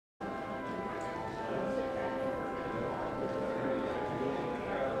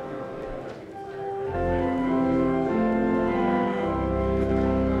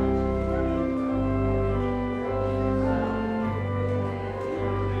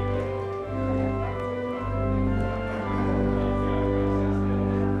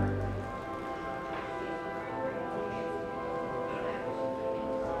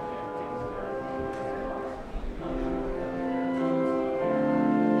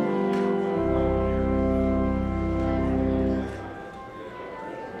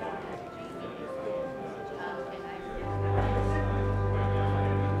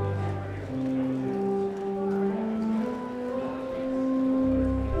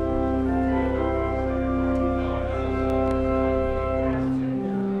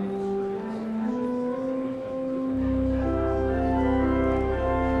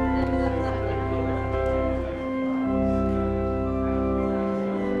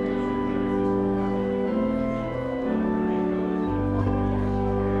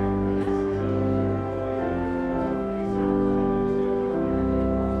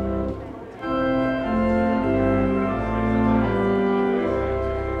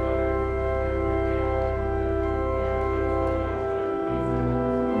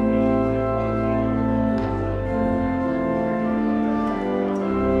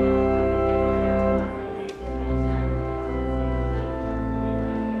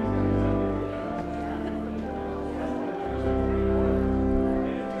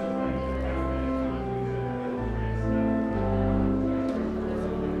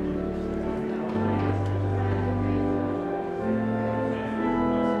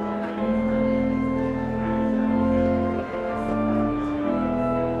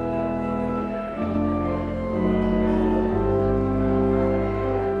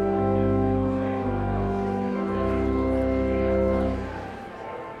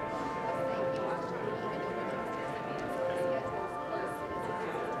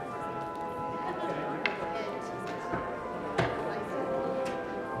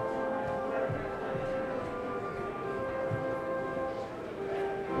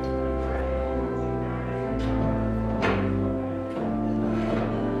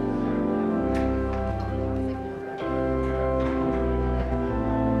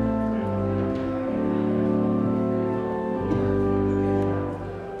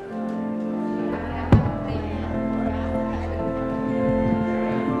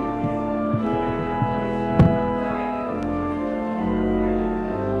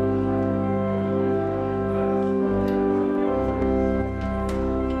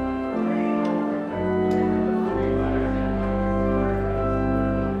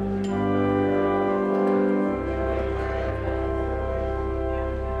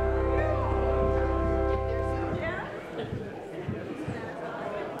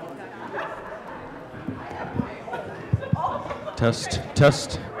Test,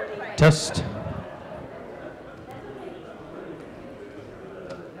 test, test.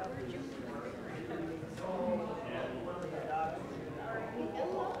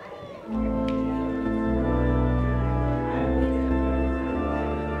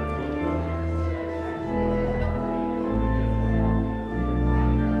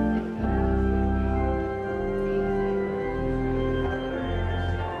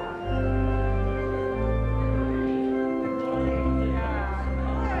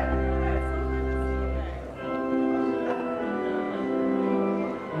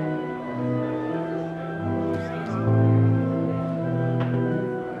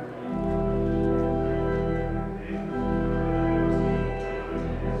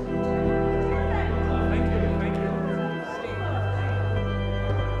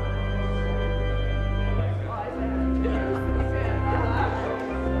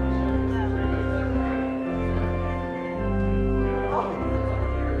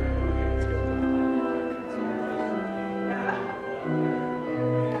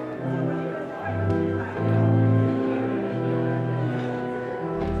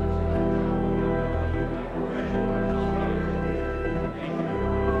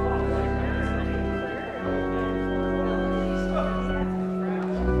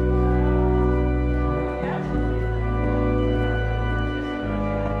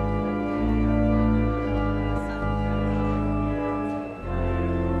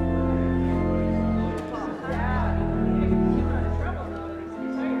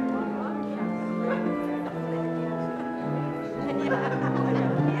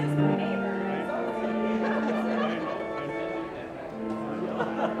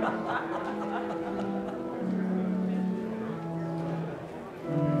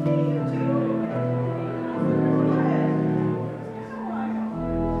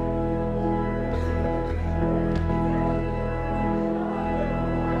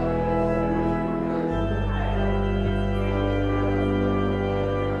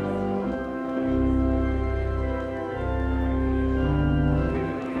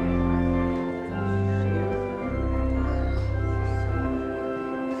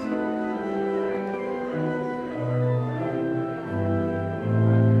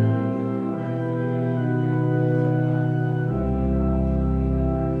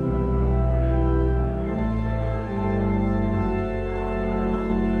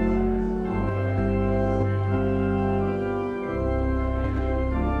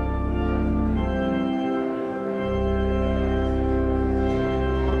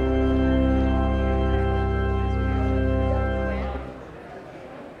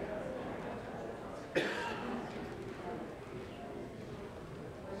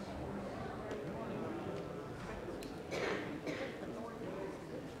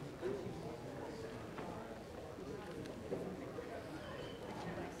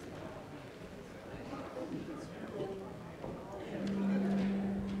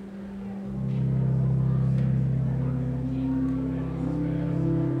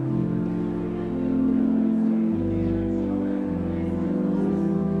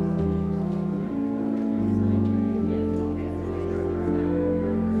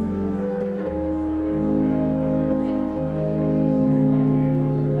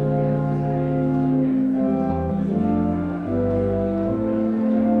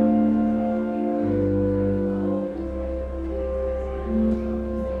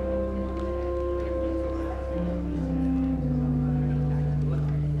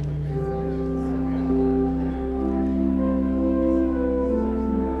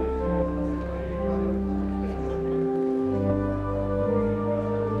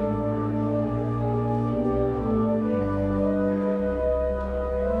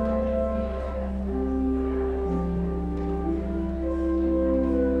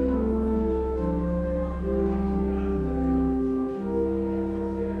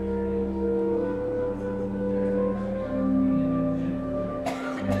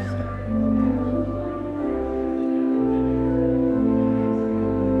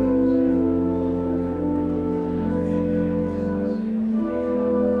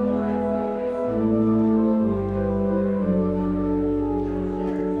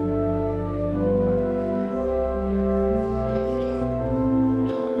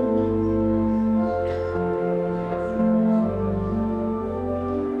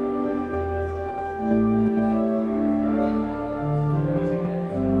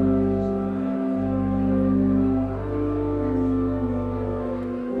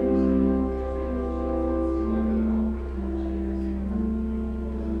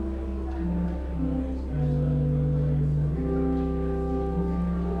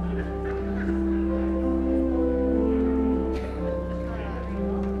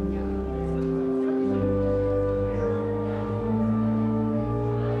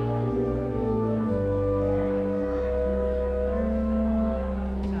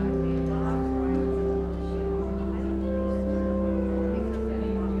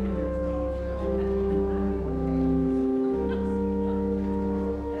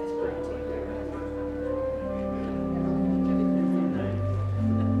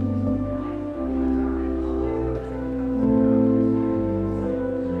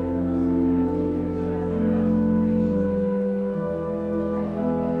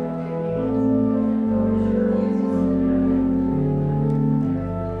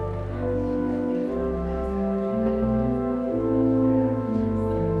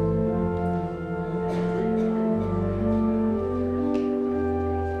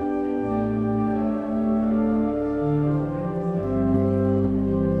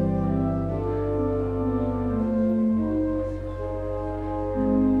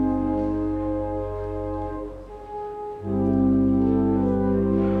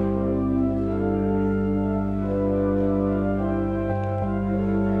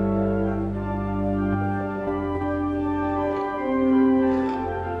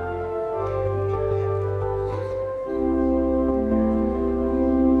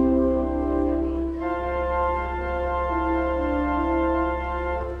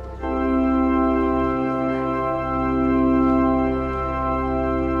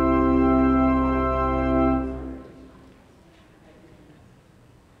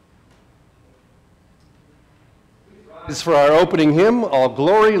 passes for our opening hymn, All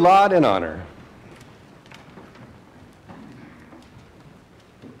Glory, Laud, and Honor.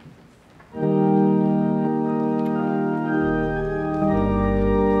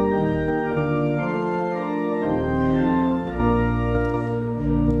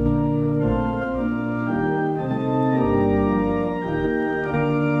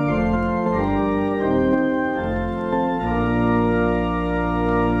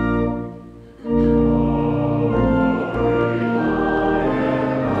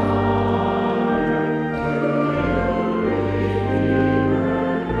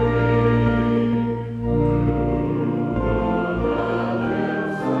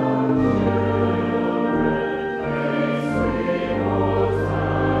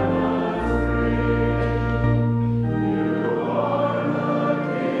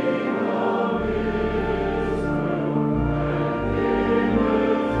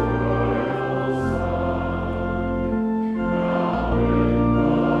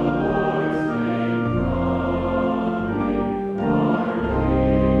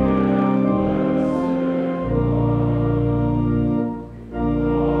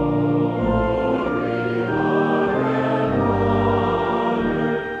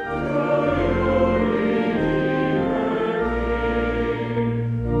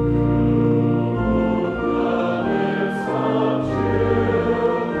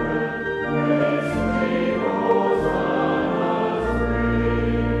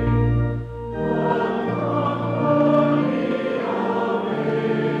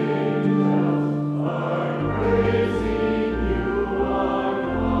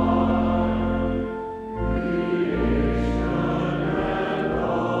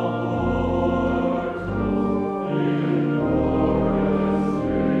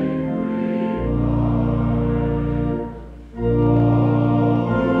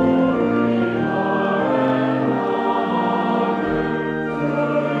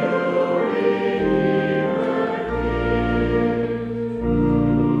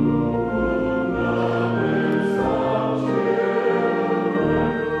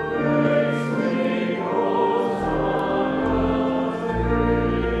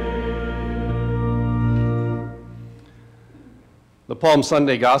 The Palm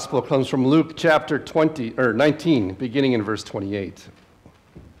Sunday Gospel comes from Luke chapter 19, beginning in verse 28.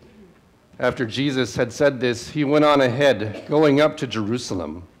 After Jesus had said this, he went on ahead, going up to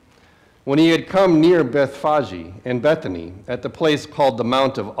Jerusalem. When he had come near Bethphage and Bethany, at the place called the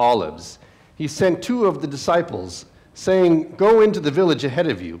Mount of Olives, he sent two of the disciples, saying, "Go into the village ahead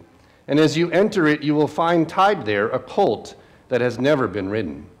of you, and as you enter it, you will find tied there a colt that has never been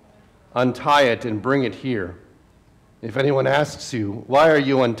ridden. Untie it and bring it here. If anyone asks you, 'Why are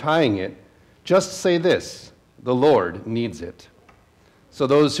you untying it?' just say this, 'The Lord needs it.'" So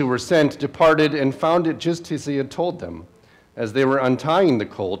those who were sent departed and found it just as he had told them. As they were untying the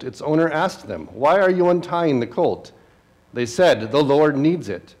colt, its owner asked them, "Why are you untying the colt?" They said, "The Lord needs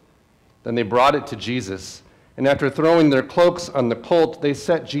it." Then they brought it to Jesus, and after throwing their cloaks on the colt, they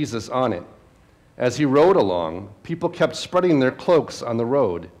set Jesus on it. As he rode along, people kept spreading their cloaks on the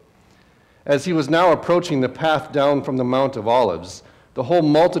road. As he was now approaching the path down from the Mount of Olives, the whole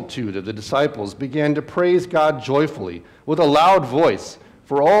multitude of the disciples began to praise God joyfully with a loud voice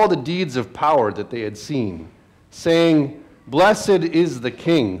for all the deeds of power that they had seen, saying, "Blessed is the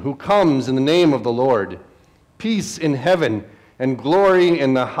King who comes in the name of the Lord. Peace in heaven and glory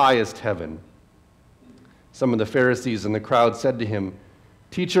in the highest heaven." Some of the Pharisees in the crowd said to him,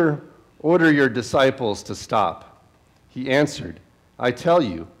 "Teacher, order your disciples to stop." He answered, "I tell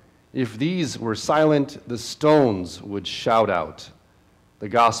you, if these were silent, the stones would shout out." The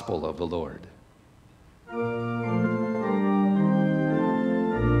Gospel of the Lord.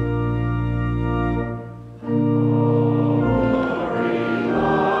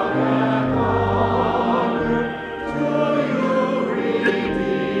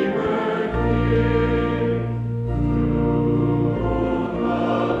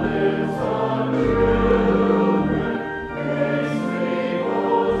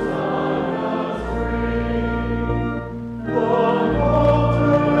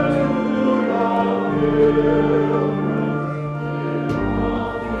 Thank you.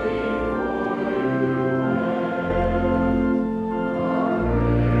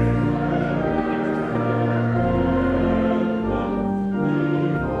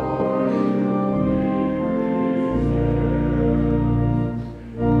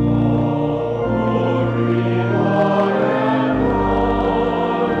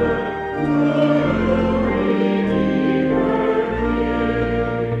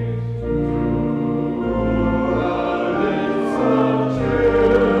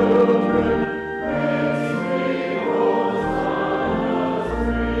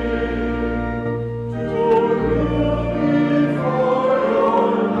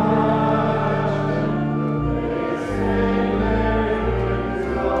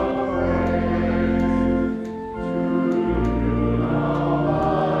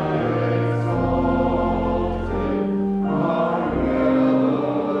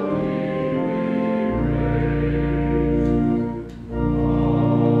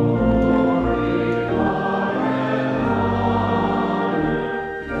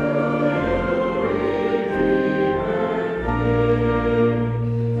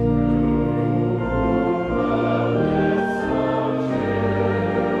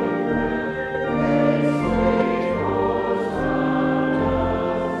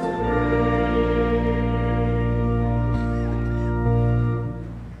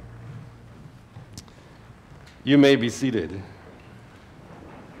 You may be seated.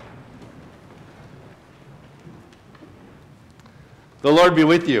 The Lord be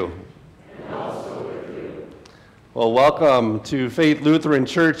with you. And also with you. Well, welcome to Faith Lutheran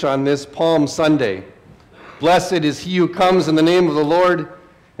Church on this Palm Sunday. Blessed is he who comes in the name of the Lord,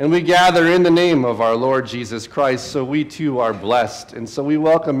 and we gather in the name of our Lord Jesus Christ, so we too are blessed. And so we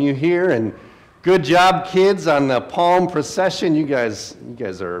welcome you here, and good job, kids, on the Palm procession. You guys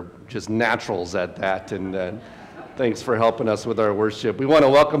are just naturals at that, and thanks for helping us with our worship. We want to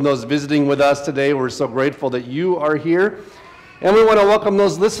welcome those visiting with us today. We're so grateful that you are here. And we want to welcome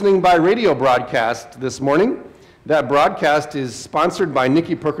those listening by radio broadcast this morning. That broadcast is sponsored by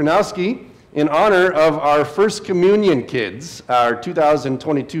Nikki Perkanowski in honor of our First Communion kids, our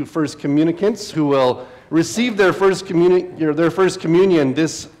 2022 First Communicants, who will receive their first communion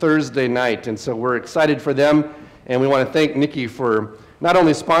this Thursday night. And so we're excited for them, and we want to thank Nikki for not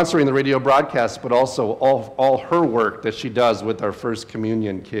only sponsoring the radio broadcast, but also all her work that she does with our First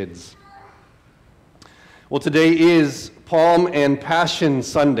Communion kids. Well, today is Palm and Passion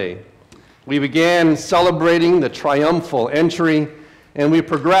Sunday. We began celebrating the triumphal entry, and we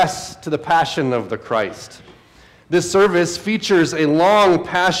progress to the Passion of the Christ. This service features a long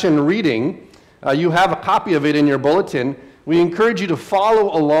Passion reading. You have a copy of it in your bulletin. We encourage you to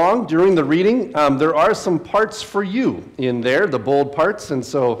follow along during the reading. There are some parts for you in there, the bold parts, and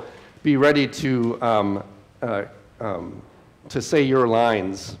so be ready to say your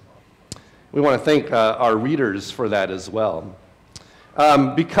lines. We want to thank our readers for that as well.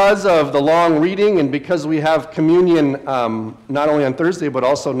 Because of the long reading and because we have communion not only on Thursday but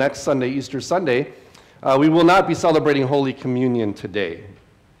also next Sunday, Easter Sunday, we will not be celebrating Holy Communion today.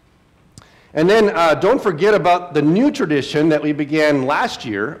 And then don't forget about the new tradition that we began last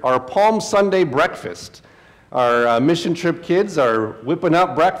year, our Palm Sunday breakfast. Our mission trip kids are whipping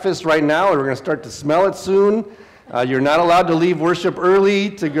up breakfast right now, and we're going to start to smell it soon. You're not allowed to leave worship early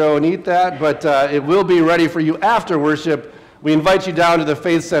to go and eat that, but it will be ready for you after worship. We invite you down to the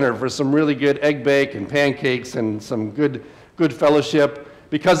Faith Center for some really good egg bake and pancakes and some good fellowship.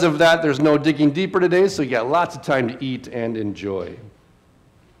 Because of that, there's no digging deeper today, so you got lots of time to eat and enjoy.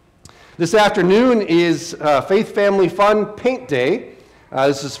 This afternoon is Faith Family Fun Paint Day.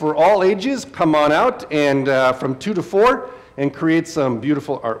 This is for all ages. Come on out and from 2 to 4 and create some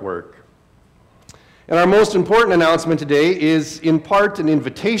beautiful artwork. And our most important announcement today is in part an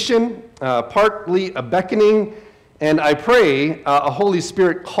invitation, partly a beckoning, and I pray a Holy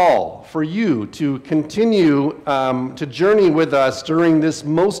Spirit call for you to continue to journey with us during this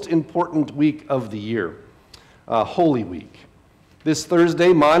most important week of the year, Holy Week. This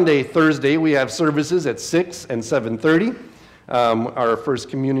Thursday, Maundy Thursday, we have services at 6 and 7:30. Our First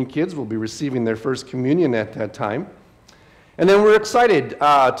Communion kids will be receiving their First Communion at that time. And then we're excited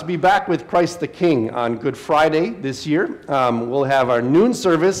to be back with Christ the King on Good Friday this year. We'll have our noon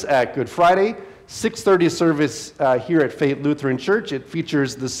service at Good Friday, 6:30 service here at Faith Lutheran Church. It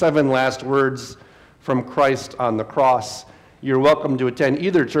features the 7 last words from Christ on the cross. You're welcome to attend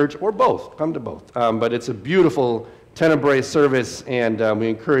either church or both. Come to both. But it's a beautiful Tenebrae service, and we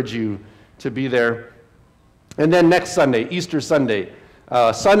encourage you to be there. And then next Sunday, Easter Sunday,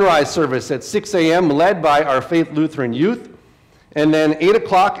 sunrise service at 6 a.m. led by our Faith Lutheran youth. And then 8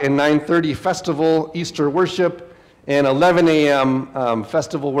 o'clock and 9:30 festival Easter worship, and 11 a.m.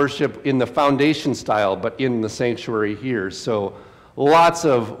 Festival worship in the foundation style, but in the sanctuary here. So lots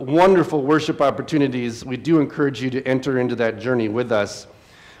of wonderful worship opportunities. We do encourage you to enter into that journey with us.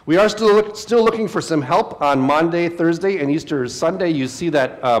 We are still looking for some help on Maundy, Thursday, and Easter Sunday. You see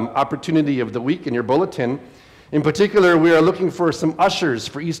that opportunity of the week in your bulletin. In particular, we are looking for some ushers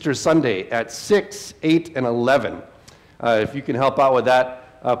for Easter Sunday at 6, 8, and 11. If you can help out with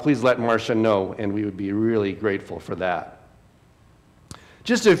that, please let Marcia know, and we would be really grateful for that.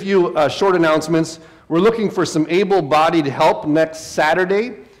 Just a few short announcements. We're looking for some able-bodied help next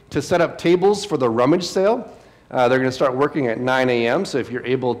Saturday to set up tables for the rummage sale. They're going to start working at 9 a.m., so if you're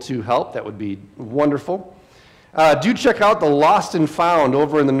able to help, that would be wonderful. Do check out the Lost and Found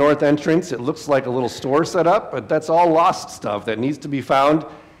over in the north entrance. It looks like a little store set up, but that's all lost stuff that needs to be found.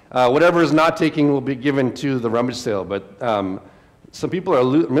 Whatever is not taken will be given to the rummage sale, but some people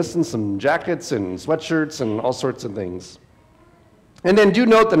are missing some jackets and sweatshirts and all sorts of things. And then do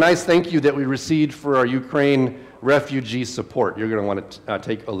note the nice thank you that we received for our Ukraine refugee support. You're going to want to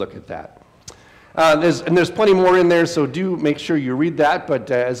take a look at that. There's plenty more in there, so do make sure you read that. But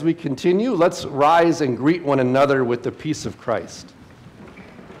as we continue, let's rise and greet one another with the peace of Christ.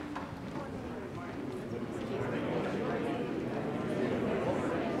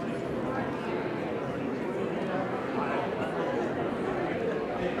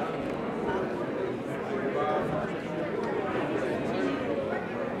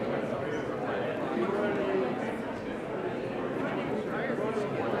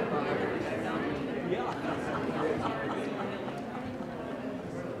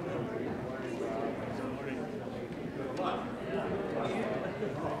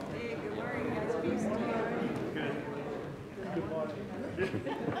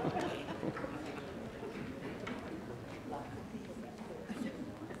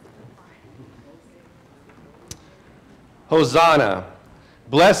 Hosanna!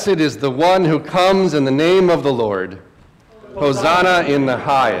 Blessed is the one who comes in the name of the Lord. Hosanna in the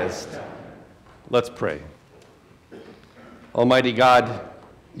highest. Let's pray. Almighty God,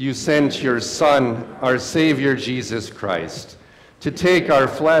 you sent your Son, our Savior Jesus Christ, to take our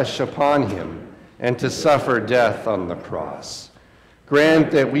flesh upon him and to suffer death on the cross.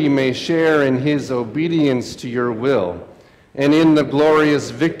 Grant that we may share in his obedience to your will and in the glorious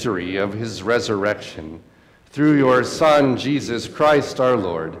victory of his resurrection, through your Son, Jesus Christ our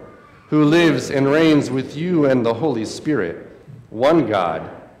Lord, who lives and reigns with you and the Holy Spirit, one God,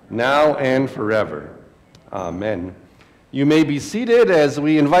 now and forever. Amen. You may be seated as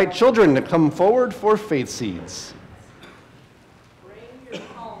we invite children to come forward for faith seeds. Bring your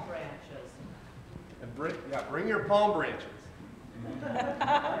palm branches. And bring your palm branches.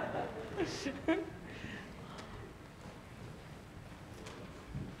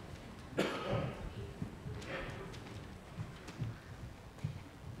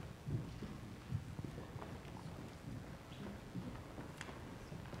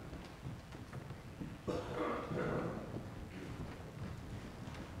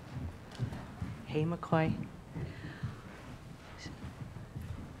 Hey, McCoy.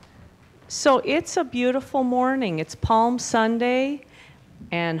 So it's a beautiful morning. It's Palm Sunday,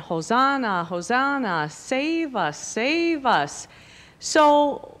 and Hosanna, Hosanna, save us, save us.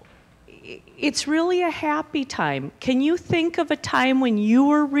 So it's really a happy time. Can you think of a time when you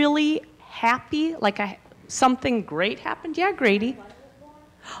were really happy, like something great happened? Yeah, Grady.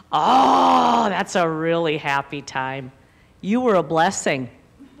 Oh, that's a really happy time. You were a blessing.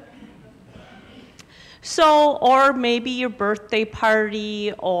 So, or maybe your birthday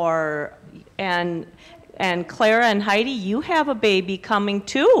party, and Clara and Heidi, you have a baby coming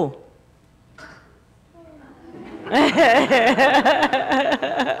too.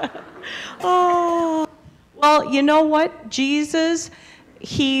 Oh, well, you know what? Jesus,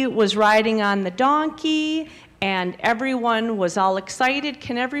 he was riding on the donkey, and everyone was all excited.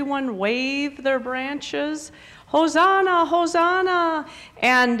 Can everyone wave their branches? Hosanna, Hosanna.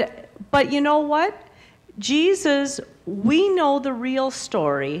 But you know what? Jesus, we know the real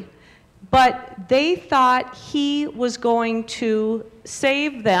story, but they thought he was going to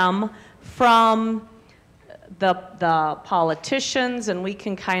save them from the politicians, and we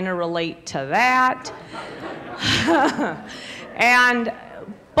can kind of relate to that.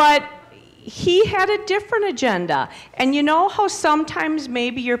 But he had a different agenda. And you know how sometimes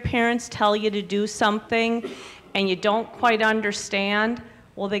maybe your parents tell you to do something and you don't quite understand?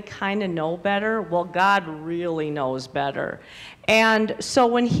 Well, they kind of know better. Well, God really knows better. And so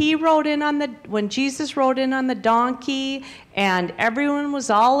when when Jesus rode in on the donkey and everyone was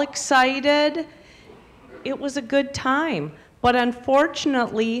all excited, it was a good time. But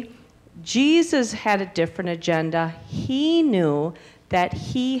unfortunately, Jesus had a different agenda. He knew that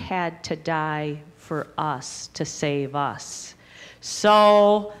he had to die for us, to save us.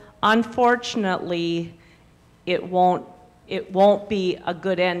 So unfortunately, it won't be a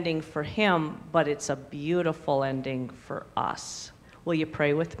good ending for him, but it's a beautiful ending for us. Will you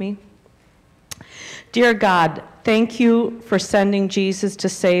pray with me? Dear God, thank you for sending Jesus to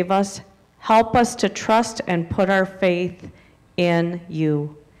save us. Help us to trust and put our faith in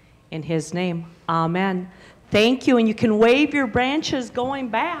you. In his name, amen. Thank you, and you can wave your branches going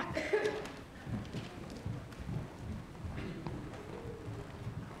back.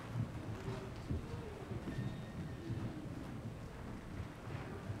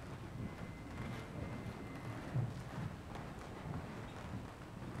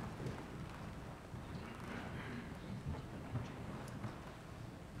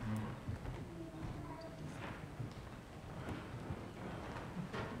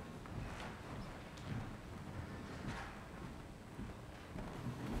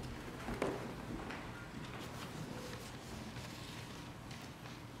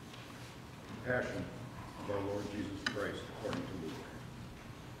 Passion of our Lord Jesus Christ according to Luke.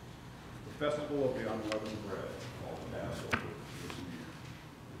 The festival of the unleavened bread, called Passover, was near.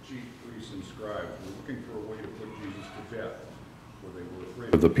 The chief priests and scribes were looking for a way to put Jesus to death, for they were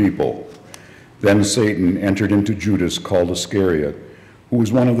afraid of the people. Then Satan entered into Judas, called Iscariot, who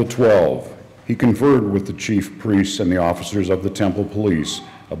was one of the 12. He conferred with the chief priests and the officers of the temple police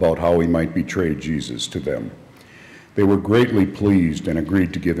about how he might betray Jesus to them. They were greatly pleased and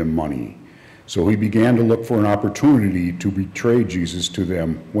agreed to give him money. So he began to look for an opportunity to betray Jesus to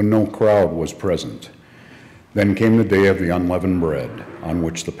them when no crowd was present. Then came the day of the unleavened bread, on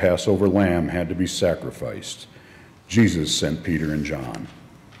which the Passover lamb had to be sacrificed. Jesus sent Peter and John.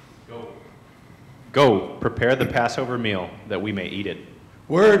 Go, prepare the Passover meal that we may eat it.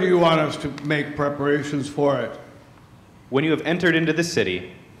 Where do you want us to make preparations for it? When you have entered into the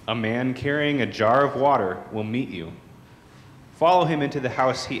city, a man carrying a jar of water will meet you. Follow him into the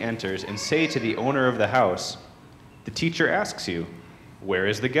house he enters and say to the owner of the house, 'The teacher asks you, where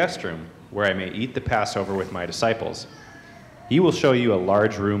is the guest room, where I may eat the Passover with my disciples?' He will show you a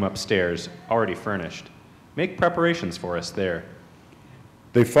large room upstairs, already furnished. Make preparations for us there."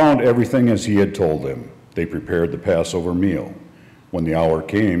 They found everything as he had told them. They prepared the Passover meal. When the hour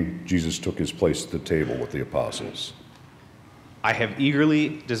came, Jesus took his place at the table with the apostles. "I have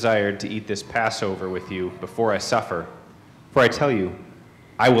eagerly desired to eat this Passover with you before I suffer. For I tell you,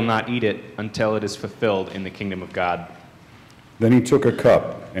 I will not eat it until it is fulfilled in the kingdom of God." Then he took a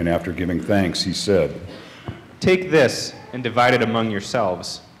cup, and after giving thanks, he said, "Take this and divide it among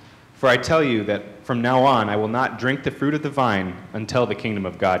yourselves. For I tell you that from now on I will not drink the fruit of the vine until the kingdom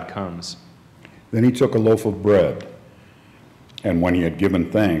of God comes." Then he took a loaf of bread, and when he had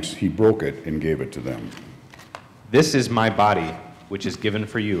given thanks, he broke it and gave it to them. "This is my body, which is given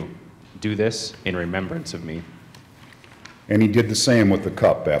for you. Do this in remembrance of me." And he did the same with the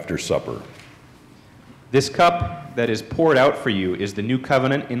cup after supper. "This cup that is poured out for you is the new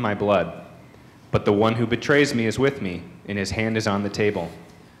covenant in my blood. But the one who betrays me is with me, and his hand is on the table.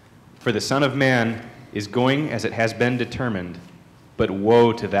 For the Son of Man is going as it has been determined, but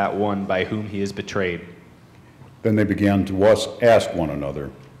woe to that one by whom he is betrayed." Then they began to ask one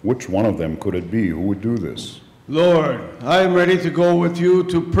another, which one of them could it be who would do this? Lord, I am ready to go with you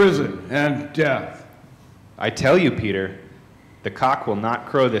to prison and death. "I tell you, Peter, the cock will not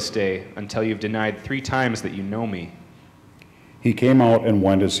crow this day until you've denied 3 times that you know me." He came out and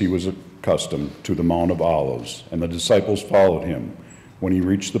went as he was accustomed to the Mount of Olives, and the disciples followed him. When he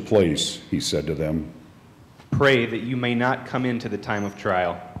reached the place, he said to them, "Pray that you may not come into the time of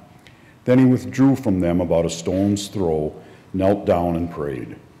trial." Then he withdrew from them about a stone's throw, knelt down and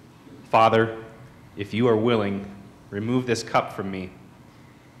prayed. "Father, if you are willing, remove this cup from me.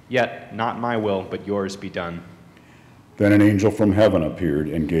 Yet not my will, but yours be done." Then an angel from heaven appeared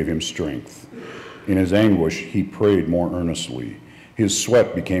and gave him strength. In his anguish, he prayed more earnestly. His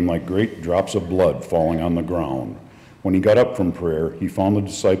sweat became like great drops of blood falling on the ground. When he got up from prayer, he found the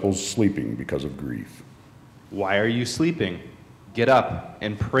disciples sleeping because of grief. "Why are you sleeping? Get up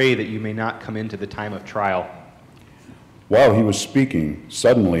and pray that you may not come into the time of trial." While he was speaking,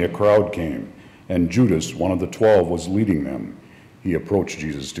 suddenly a crowd came, and Judas, one of the 12, was leading them. He approached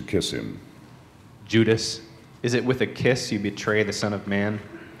Jesus to kiss him. "Judas, is it with a kiss you betray the Son of Man?"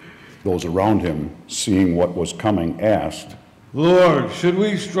 Those around him, seeing what was coming, asked. Lord, should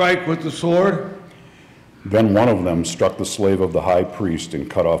we strike with the sword? Then one of them struck the slave of the high priest and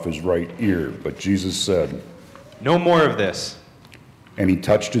cut off his right ear. But Jesus said, "No more of this." and he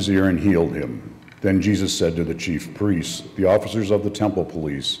touched his ear and healed him. Then Jesus said to the chief priests, the officers of the temple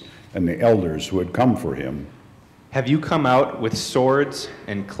police, and the elders who had come for him, "Have you come out with swords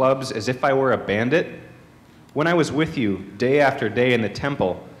and clubs as if I were a bandit? When I was with you day after day in the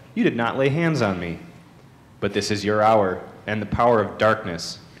temple, you did not lay hands on me. But this is your hour and the power of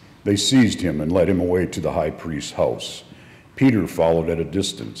darkness." They seized him and led him away to the high priest's house. Peter followed at a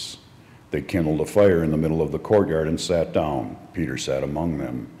distance. They kindled a fire in the middle of the courtyard and sat down. Peter sat among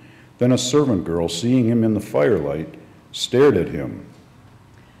them. Then a servant girl, seeing him in the firelight, stared at him.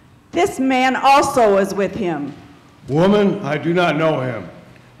 This man also was with him. Woman, I do not know him.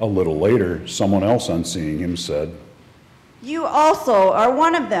 A little later, someone else on seeing him said, You also are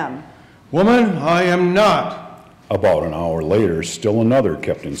one of them. Woman, I am not. About an hour later, still another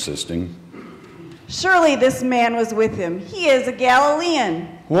kept insisting, Surely this man was with him. He is a Galilean.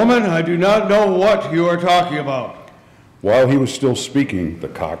 Woman, I do not know what you are talking about. While he was still speaking, the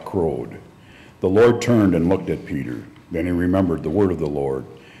cock crowed. The Lord turned and looked at Peter. Then he remembered the word of the Lord.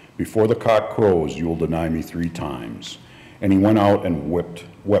 Before the cock crows, you will deny me 3 times. And he went out and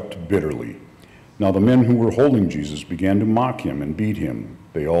wept bitterly. Now the men who were holding Jesus began to mock him and beat him.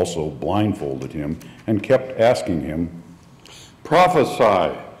 They also blindfolded him and kept asking him,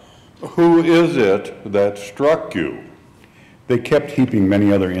 Prophesy, who is it that struck you? They kept heaping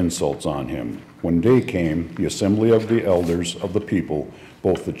many other insults on him. When day came, the assembly of the elders of the people,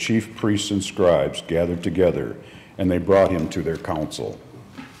 both the chief priests and scribes, gathered together, and they brought him to their council.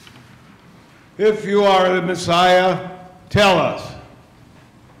 If you are the Messiah, tell us.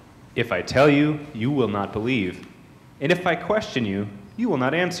 "If I tell you, you will not believe. And if I question you, you will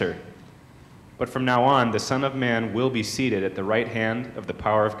not answer. But from now on, the Son of Man will be seated at the right hand of the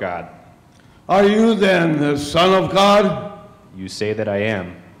power of God." Are you then the Son of God? "You say that I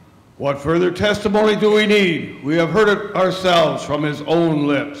am." What further testimony do we need? We have heard it ourselves from his own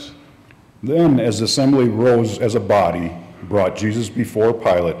lips. Then, as the assembly rose as a body, brought Jesus before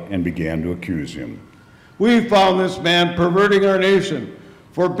Pilate and began to accuse him. we found this man perverting our nation,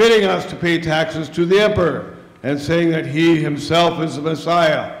 forbidding us to pay taxes to the emperor, and saying that he himself is the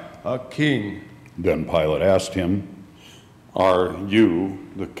Messiah, a king. Then Pilate asked him, "Are you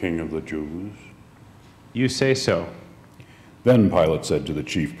the king of the Jews?" You say so. Then Pilate said to the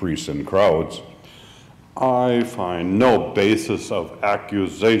chief priests and crowds, "I find no basis of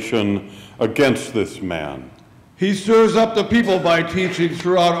accusation against this man." He stirs up the people by teaching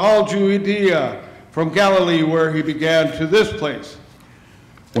throughout all Judea, from Galilee where he began to this place.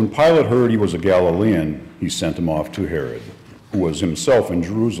 When Pilate heard he was a Galilean, he sent him off to Herod, who was himself in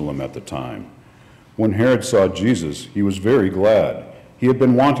Jerusalem at the time. When Herod saw Jesus, he was very glad. He had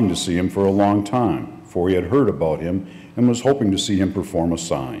been wanting to see him for a long time, for he had heard about him and was hoping to see him perform a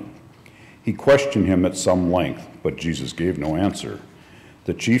sign. He questioned him at some length, but Jesus gave no answer.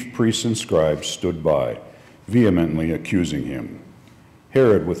 The chief priests and scribes stood by, vehemently accusing him.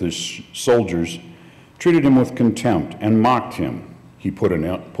 Herod, with his soldiers, treated him with contempt and mocked him. He put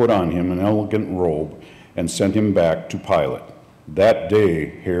on him an elegant robe and sent him back to Pilate. That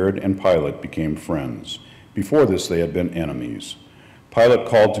day, Herod and Pilate became friends. Before this, they had been enemies. Pilate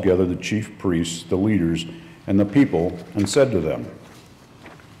called together the chief priests, the leaders, and the people, and said to them,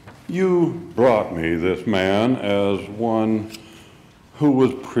 "You brought me this man as one who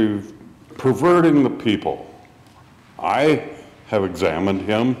was perverting the people. I have examined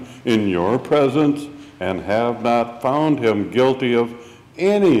him in your presence and have not found him guilty of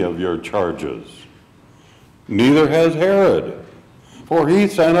any of your charges. Neither has Herod, for he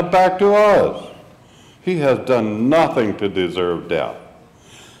sent it back to us. He has done nothing to deserve death.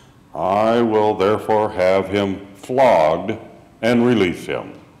 I will therefore have him flogged and release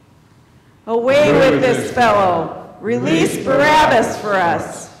him." Away with this fellow. Release Barabbas for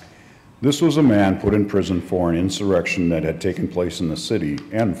us. This was a man put in prison for an insurrection that had taken place in the city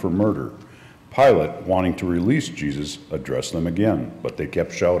and for murder. Pilate, wanting to release Jesus, addressed them again, but they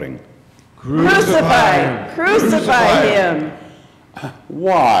kept shouting, Crucify! Crucify him!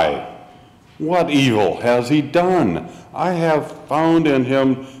 "Why? What evil has he done? I have found in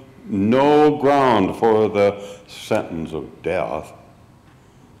him no ground for the sentence of death.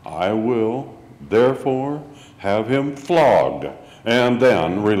 I will, therefore, have him flogged and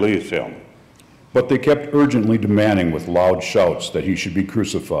then release him." But they kept urgently demanding with loud shouts that he should be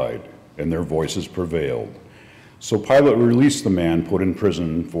crucified, and their voices prevailed. So Pilate released the man put in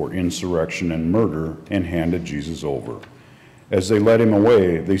prison for insurrection and murder and handed Jesus over. As they led him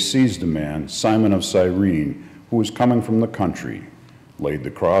away, they seized a man, Simon of Cyrene, who was coming from the country, laid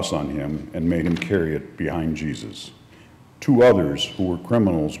the cross on him, and made him carry it behind Jesus. 2 others, who were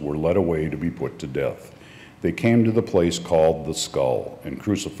criminals, were led away to be put to death. They came to the place called the Skull and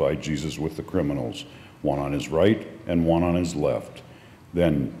crucified Jesus with the criminals, one on his right and one on his left.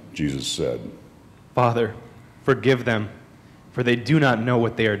 Then Jesus said, Father, forgive them, for they do not know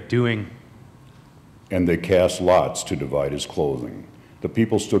what they are doing. and they cast lots to divide his clothing. The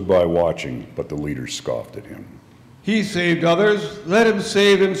people stood by watching, but the leaders scoffed at him. He saved others. Let him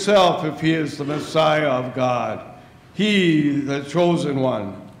save himself if he is the Messiah of God, he, the chosen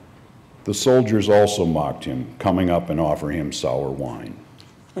one. The soldiers also mocked him, coming up and offering him sour wine.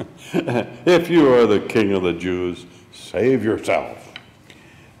 "If you are the king of the Jews, save yourself."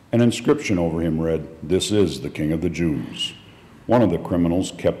 An inscription over him read, "This is the King of the Jews." One of the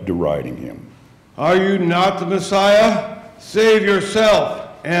criminals kept deriding him. Are you not the Messiah? Save yourself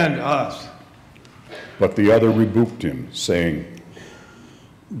and us. But the other rebuked him, saying,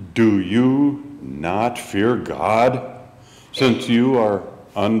 "Do you not fear God, since you are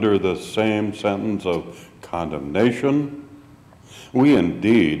under the same sentence of condemnation? We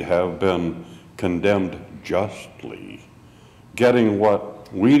indeed have been condemned justly, getting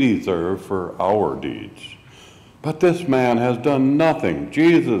what we deserve for our deeds. But this man has done nothing.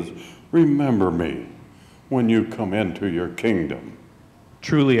 Jesus, remember me when you come into your kingdom."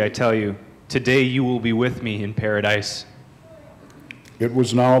 Truly, I tell you, today you will be with me in paradise. It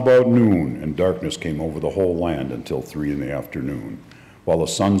was now about noon, and darkness came over the whole land until 3 p.m, while the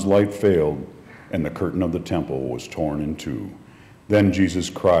sun's light failed and the curtain of the temple was torn in two. Then Jesus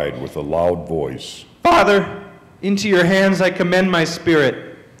cried with a loud voice, Father, into your hands I commend my spirit.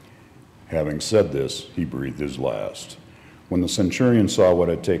 Having said this, he breathed his last. When the centurion saw what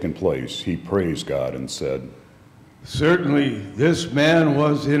had taken place, he praised God and said, Certainly this man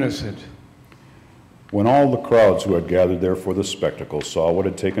was innocent. When all the crowds who had gathered there for the spectacle saw what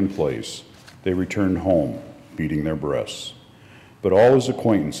had taken place, they returned home, beating their breasts. But all his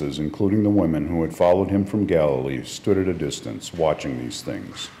acquaintances, including the women who had followed him from Galilee, stood at a distance, watching these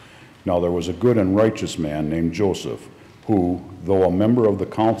things. Now there was a good and righteous man named Joseph, who, though a member of the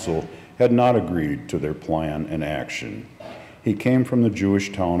council, had not agreed to their plan and action. He came from the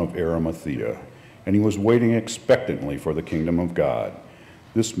Jewish town of Arimathea, and he was waiting expectantly for the kingdom of God.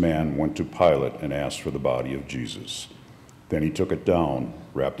 This man went to Pilate and asked for the body of Jesus. Then he took it down,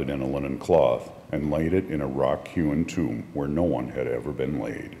 wrapped it in a linen cloth, and laid it in a rock-hewn tomb where no one had ever been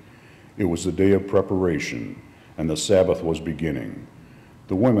laid. It was the day of preparation, and the Sabbath was beginning.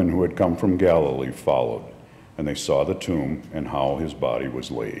 The women who had come from Galilee followed, and they saw the tomb and how his body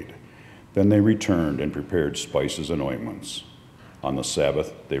was laid. Then they returned and prepared spices and ointments. On the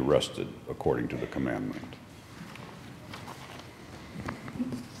Sabbath they rested according to the commandment.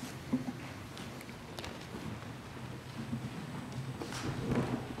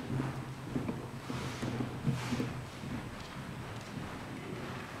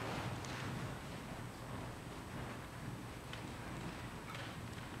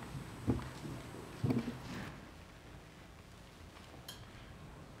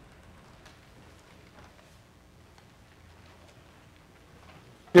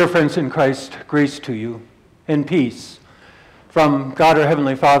 Dear friends in Christ, grace to you and peace from God our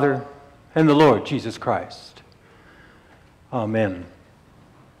Heavenly Father and the Lord Jesus Christ. Amen.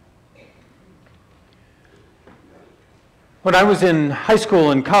 When I was in high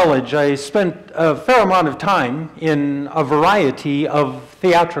school and college, I spent a fair amount of time in a variety of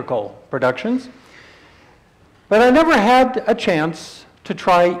theatrical productions, but I never had a chance to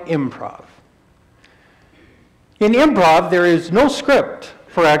try improv. In improv, there is no script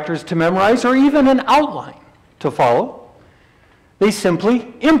for actors to memorize or even an outline to follow. They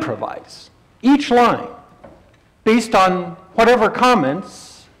simply improvise each line based on whatever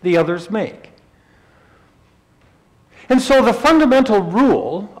comments the others make. And so the fundamental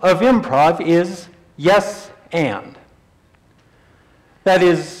rule of improv is yes and. That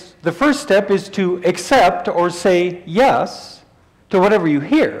is, the first step is to accept or say yes to whatever you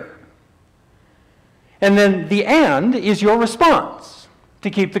hear. And then the and is your response to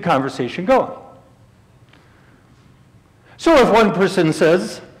keep the conversation going. So if one person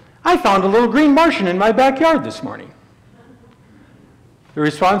says, "I found a little green Martian in my backyard this morning," the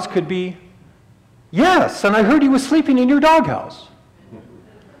response could be, "Yes, and I heard he was sleeping in your doghouse."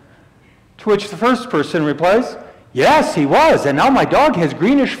 To which the first person replies, "Yes, he was, and now my dog has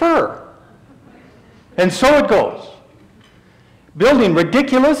greenish fur." And so it goes, building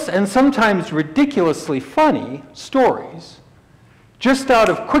ridiculous and sometimes ridiculously funny stories just out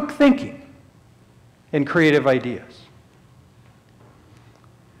of quick thinking and creative ideas.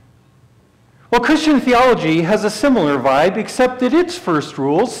 Well, Christian theology has a similar vibe, except that its first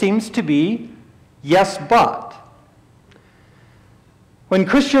rule seems to be yes, but. When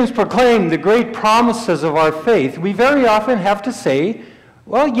Christians proclaim the great promises of our faith, we very often have to say,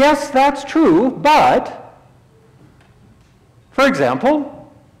 well, yes, that's true, but, for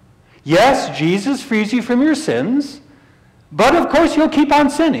example, yes, Jesus frees you from your sins, but of course you'll keep on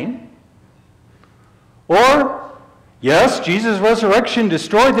sinning. Or, yes, Jesus' resurrection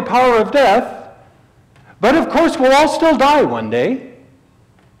destroyed the power of death, but of course we'll all still die one day.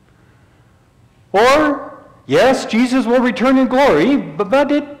 Or, yes, Jesus will return in glory, but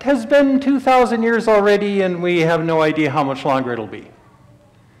it has been 2,000 years already and we have no idea how much longer it'll be.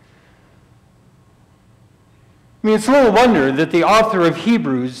 I mean, it's little wonder that the author of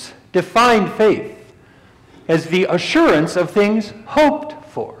Hebrews defined faith as the assurance of things hoped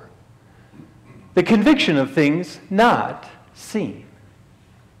for, the conviction of things not seen.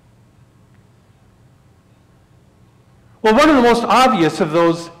 Well, one of the most obvious of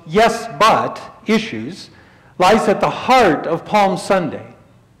those yes, but issues lies at the heart of Palm Sunday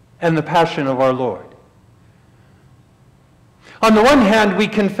and the Passion of our Lord. On the one hand, we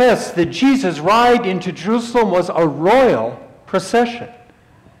confess that Jesus' ride into Jerusalem was a royal procession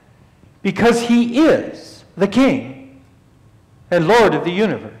because he is the King and Lord of the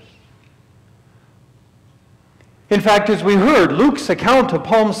universe. In fact, as we heard, Luke's account of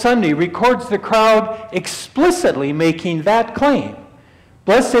Palm Sunday records the crowd explicitly making that claim.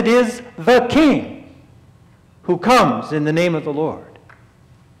 Blessed is the King who comes in the name of the Lord.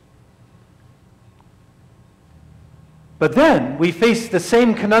 But then we face the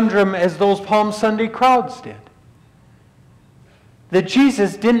same conundrum as those Palm Sunday crowds did. That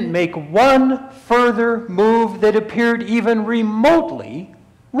Jesus didn't make one further move that appeared even remotely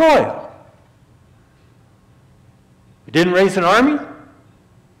royal. He didn't raise an army.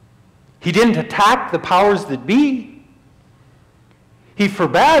 He didn't attack the powers that be. He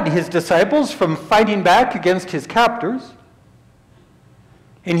forbade his disciples from fighting back against his captors.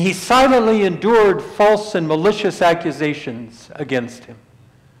 And he silently endured false and malicious accusations against him.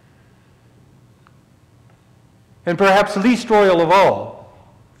 And perhaps least royal of all,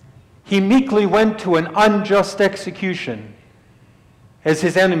 He meekly went to an unjust execution as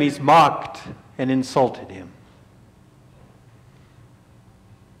his enemies mocked and insulted him.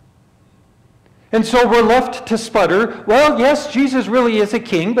 And so we're left to sputter, well, yes, Jesus really is a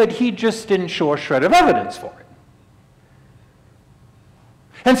king, but he just didn't show a shred of evidence for it.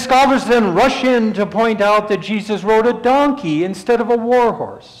 And scholars then rush in to point out that Jesus rode a donkey instead of a war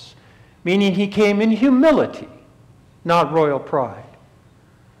horse, meaning he came in humility, not royal pride.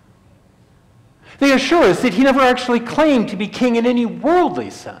 They assure us that he never actually claimed to be king in any worldly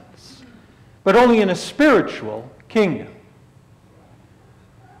sense, but only in a spiritual kingdom.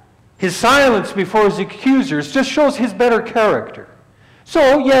 His silence before his accusers just shows his better character.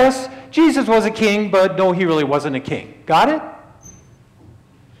 So, yes, Jesus was a king, but no, he really wasn't a king. Got it?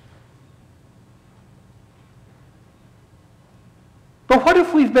 But what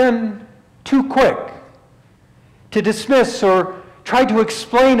if we've been too quick to dismiss or try to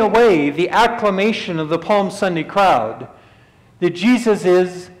explain away the acclamation of the Palm Sunday crowd that Jesus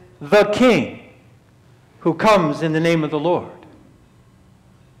is the King who comes in the name of the Lord?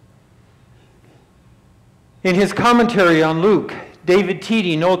 In his commentary on Luke, David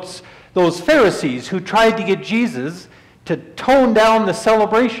Teedy notes those Pharisees who tried to get Jesus to tone down the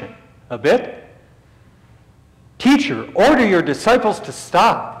celebration a bit. Teacher, order your disciples to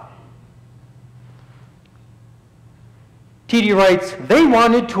stop. Teedy writes, they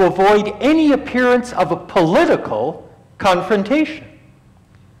wanted to avoid any appearance of a political confrontation.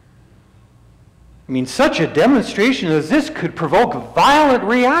 I mean, such a demonstration as this could provoke a violent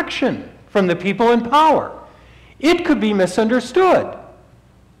reaction from the people in power. It could be misunderstood,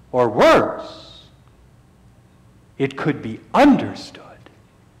 or worse, it could be understood.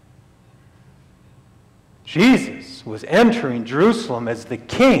 Jesus was entering Jerusalem as the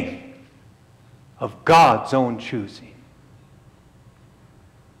king of God's own choosing.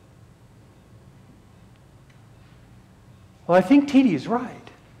 Well, I think Teedy is right,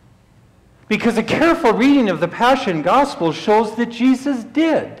 because a careful reading of the Passion Gospel shows that Jesus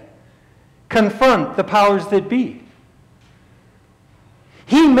did confront the powers that be.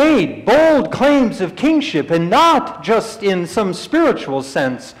 He made bold claims of kingship, and not just in some spiritual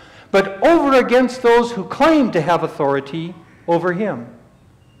sense, but over against those who claimed to have authority over him.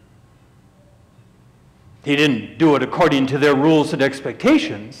 He didn't do it according to their rules and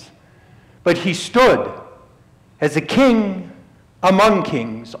expectations, but he stood as a king among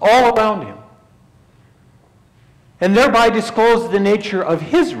kings all around him, and thereby disclosed the nature of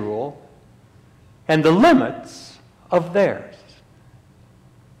his rule and the limits of theirs.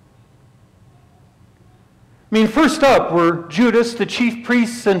 I mean, first up were Judas, the chief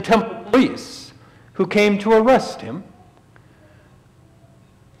priests and temple police, who came to arrest him.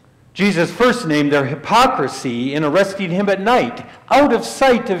 Jesus first named their hypocrisy in arresting him at night, out of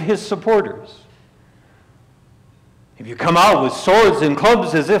sight of his supporters. If you come out with swords and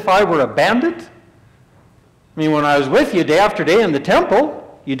clubs as if I were a bandit? I mean, when I was with you day after day in the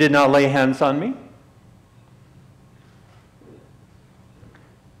temple, you did not lay hands on me.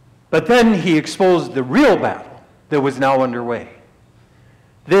 But then he exposed the real battle that was now underway.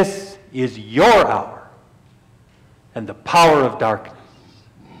 This is your hour and the power of darkness.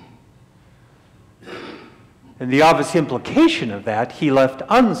 And the obvious implication of that he left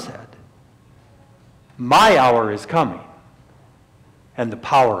unsaid. My hour is coming, and the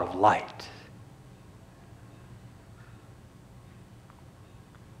power of light.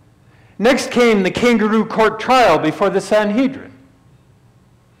 Next came the kangaroo court trial before the Sanhedrin.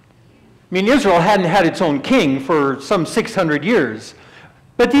 I mean, Israel hadn't had its own king for some 600 years,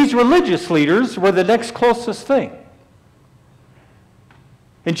 but these religious leaders were the next closest thing.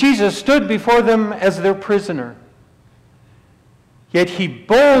 And Jesus stood before them as their prisoner. Yet he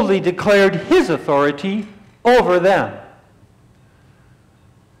boldly declared his authority over them.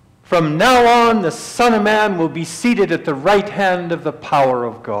 From now on, the Son of Man will be seated at the right hand of the power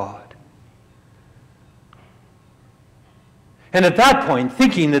of God. And at that point,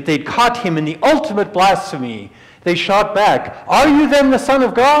 thinking that they'd caught him in the ultimate blasphemy, they shot back, "Are you then the Son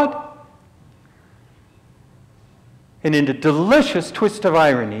of God?" And in a delicious twist of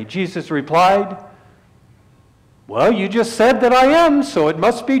irony, Jesus replied, "Well, you just said that I am, so it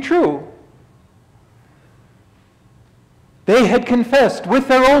must be true." They had confessed with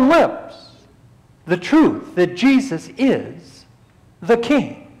their own lips the truth that Jesus is the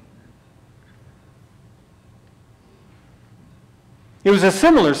King. It was a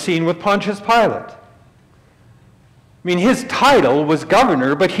similar scene with Pontius Pilate. I mean, his title was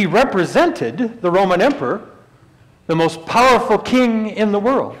governor, but he represented the Roman emperor, the most powerful king in the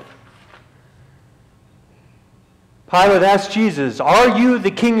world. Pilate asked Jesus, "Are you the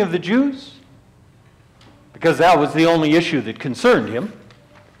king of the Jews?" Because that was the only issue that concerned him.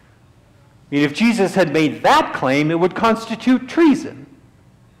 I mean, if Jesus had made that claim, it would constitute treason.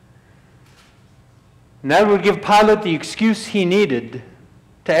 And that would give Pilate the excuse he needed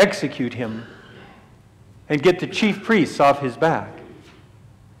to execute him and get the chief priests off his back.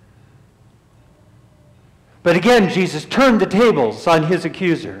 But again, Jesus turned the tables on his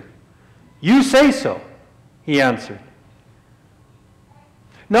accuser. "You say so," he answered.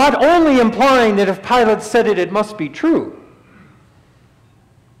 Not only implying that if Pilate said it, it must be true,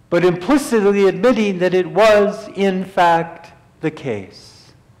 but implicitly admitting that it was, in fact, the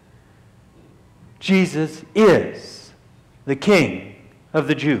case. Jesus is the King of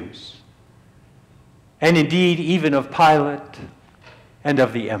the Jews, and indeed even of Pilate and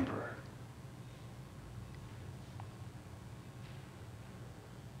of the emperor.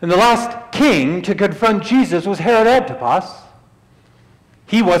 And the last king to confront Jesus was Herod Antipas.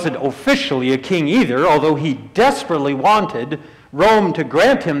 He wasn't officially a king either, although he desperately wanted Rome to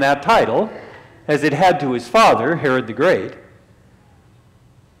grant him that title, as it had to his father, Herod the Great.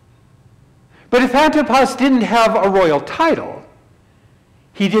 But if Antipas didn't have a royal title,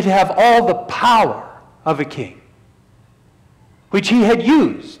 he did have all the power of a king, which he had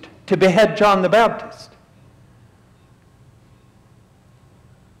used to behead John the Baptist.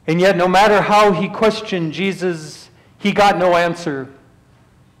 And yet, no matter how he questioned Jesus, he got no answer,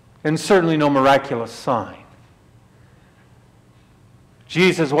 and certainly no miraculous sign.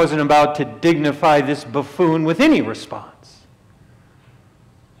 Jesus wasn't about to dignify this buffoon with any response.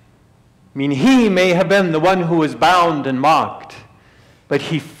 I mean, he may have been the one who was bound and mocked, but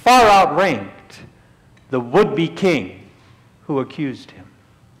he far outranked the would-be king who accused him.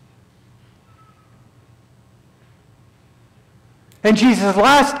 And Jesus'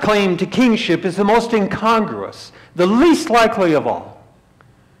 last claim to kingship is the most incongruous, the least likely of all.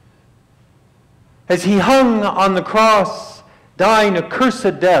 As he hung on the cross, dying a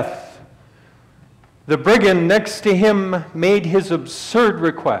cursed death, the brigand next to him made his absurd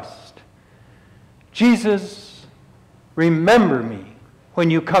request: "Jesus, remember me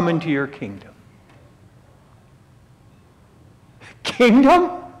when you come into your kingdom." Kingdom?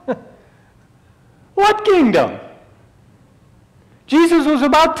 What kingdom? Jesus was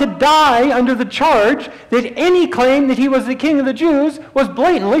about to die under the charge that any claim that he was the king of the Jews was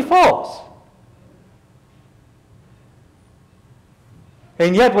blatantly false.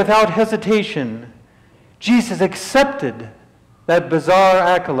 And yet, without hesitation, Jesus accepted that bizarre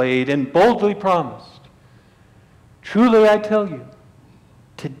accolade and boldly promised, "Truly I tell you,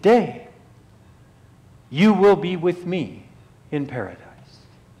 today you will be with me in paradise."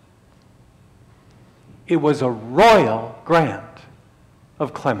 It was a royal grant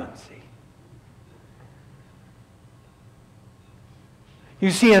of clemency.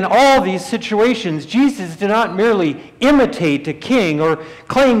 You see, in all these situations, Jesus did not merely imitate a king or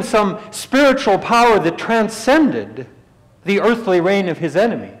claim some spiritual power that transcended the earthly reign of his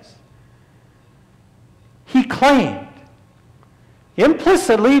enemies. He claimed,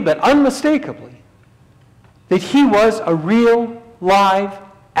 implicitly but unmistakably, that he was a real, live,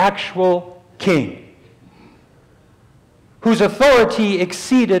 actual king, whose authority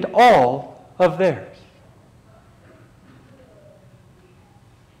exceeded all of theirs.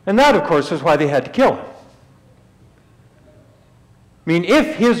 And that, of course, is why they had to kill him. I mean,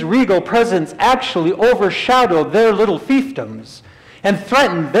 if his regal presence actually overshadowed their little fiefdoms and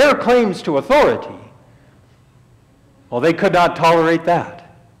threatened their claims to authority, well, they could not tolerate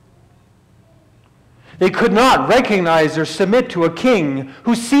that. They could not recognize or submit to a king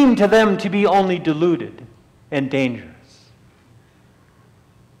who seemed to them to be only deluded and dangerous.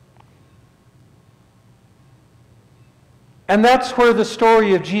 And that's where the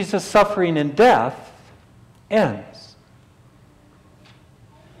story of Jesus' suffering and death ends.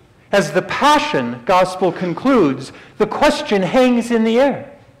 As the Passion Gospel concludes, the question hangs in the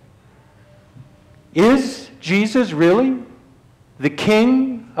air. Is Jesus really the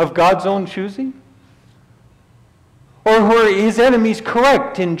king of God's own choosing? Or were his enemies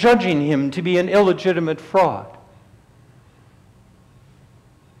correct in judging him to be an illegitimate fraud?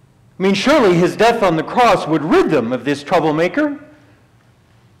 I mean, surely his death on the cross would rid them of this troublemaker.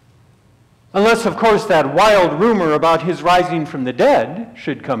 Unless, of course, that wild rumor about his rising from the dead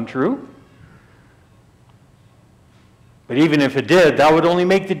should come true. But even if it did, that would only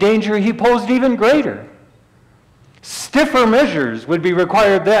make the danger he posed even greater. Stiffer measures would be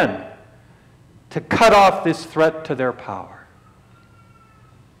required then to cut off this threat to their power.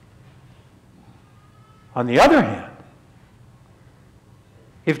 On the other hand,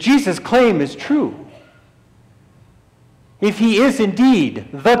 if Jesus' claim is true, if he is indeed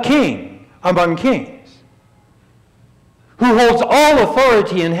the king among kings, who holds all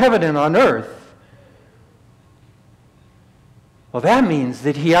authority in heaven and on earth, well, that means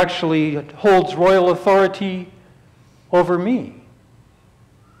that he actually holds royal authority over me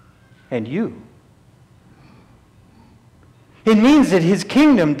and you. It means that his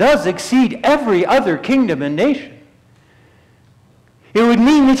kingdom does exceed every other kingdom and nation. It would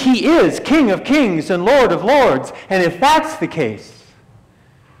mean that he is King of kings and Lord of lords. And if that's the case,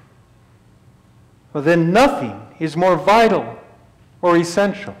 well, then nothing is more vital or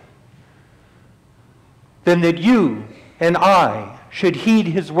essential than that you and I should heed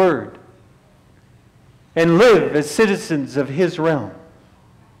his word and live as citizens of his realm.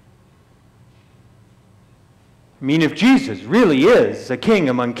 I mean, if Jesus really is a king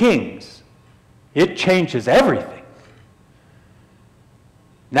among kings, it changes everything,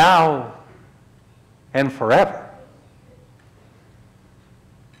 now and forever.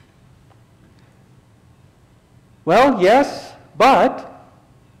 Well, yes, but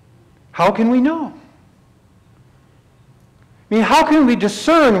how can we know? I mean, how can we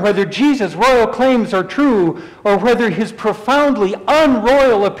discern whether Jesus' royal claims are true or whether his profoundly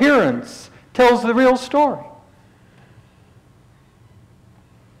unroyal appearance tells the real story?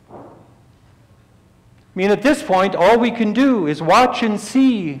 I mean, at this point, all we can do is watch and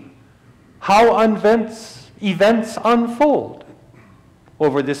see how events unfold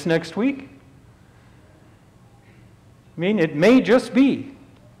over this next week. I mean, it may just be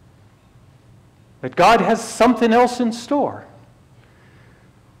that God has something else in store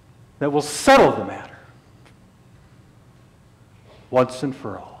that will settle the matter once and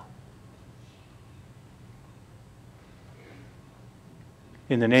for all.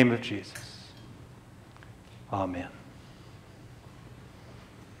 In the name of Jesus. Amen.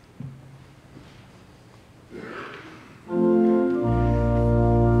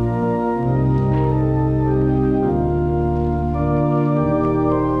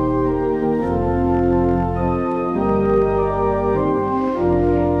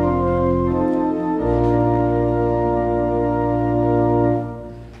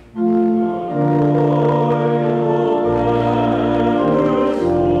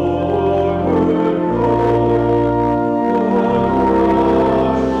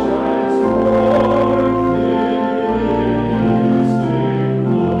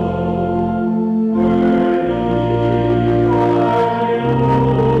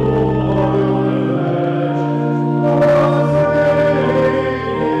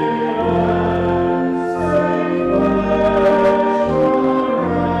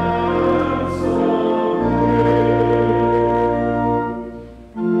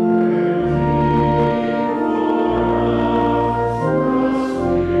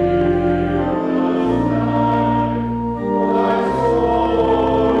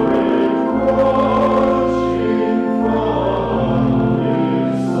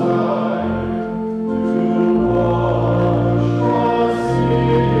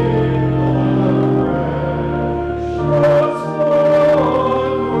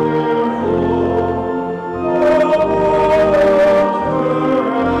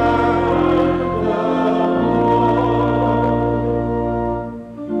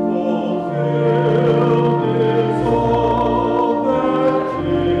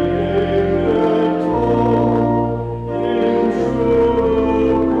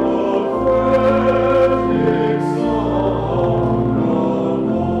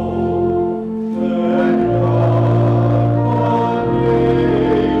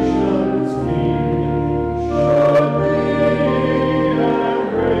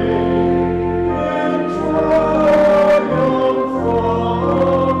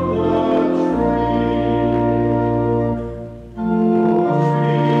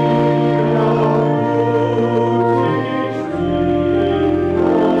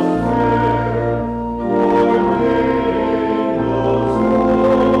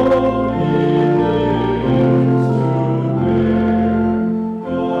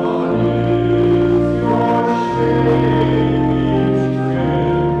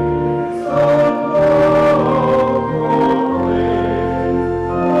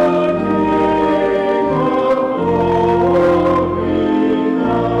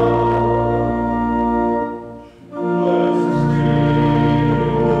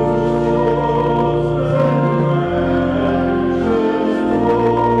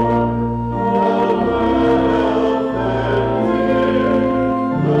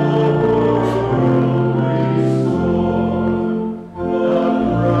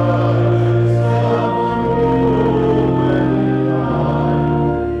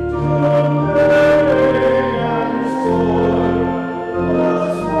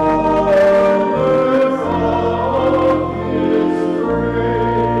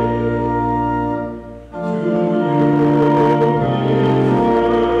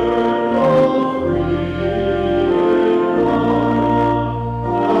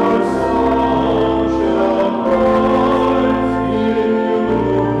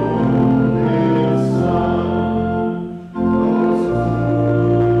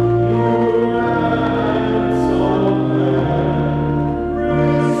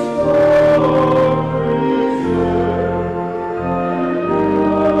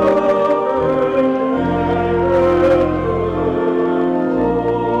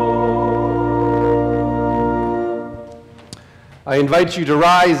 I invite you to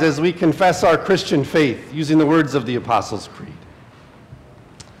rise as we confess our Christian faith using the words of the Apostles' Creed.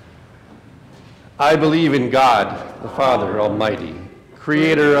 I believe in God, the Father Almighty,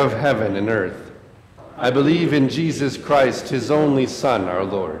 creator of heaven and earth. I believe in Jesus Christ, his only Son, our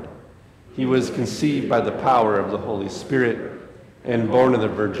Lord. He was conceived by the power of the Holy Spirit and born of the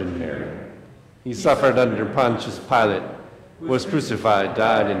Virgin Mary. He suffered under Pontius Pilate, was crucified,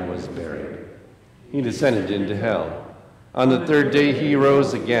 died, and was buried. He descended into hell. On the third day he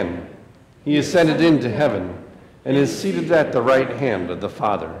rose again. He ascended into heaven and is seated at the right hand of the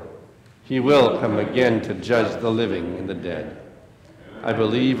Father. He will come again to judge the living and the dead. I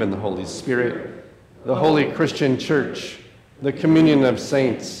believe in the Holy Spirit, the holy Christian church, the communion of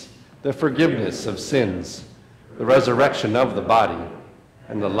saints, the forgiveness of sins, the resurrection of the body,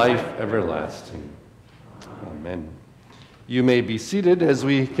 and the life everlasting. Amen. You may be seated as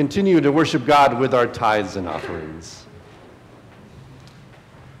we continue to worship God with our tithes and offerings.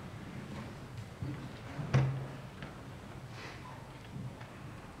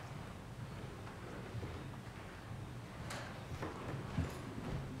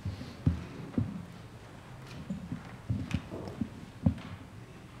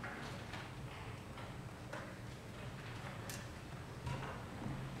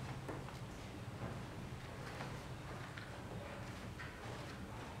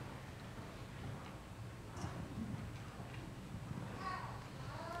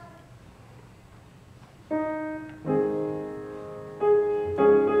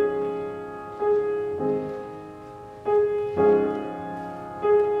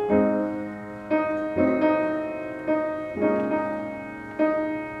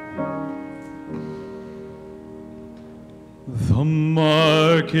 The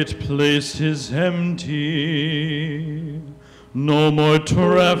marketplace is empty, no more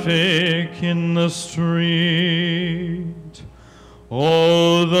traffic in the street.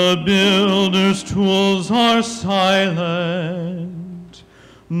 All the builder's tools are silent,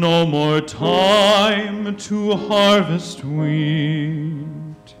 no more time to harvest wheat.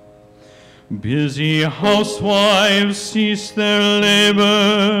 Busy housewives cease their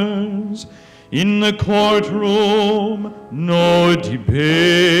labors. In the courtroom, no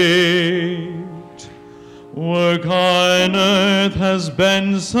debate. Work on earth has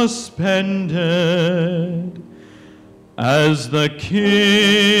been suspended as the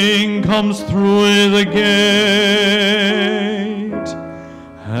King comes through the gate.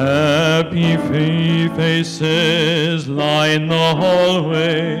 Happy faces line the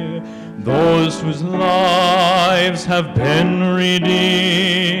hallway, those whose lives have been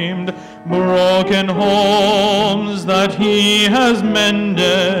redeemed. Broken homes that he has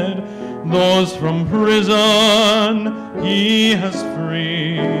mended, those from prison he has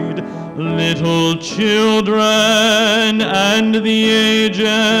freed. Little children and the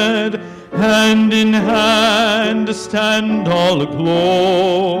aged, hand in hand stand all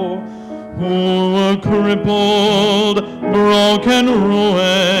aglow, who were crippled, broken,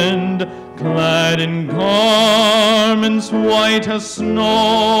 ruined, clad in garments white as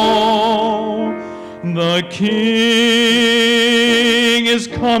snow. The King is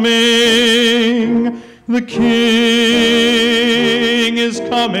coming, the King is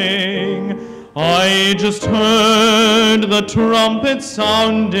coming. I just heard the trumpet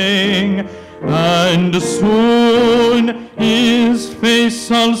sounding, and soon his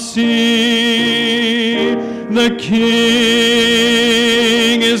face I'll see. The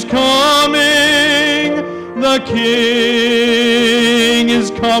King is coming, the King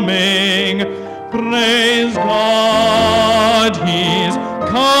is coming. Praise God, he's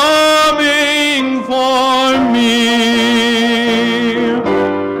coming for me.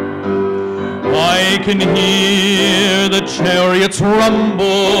 I can hear the chariots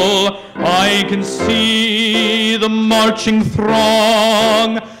rumble, I can see the marching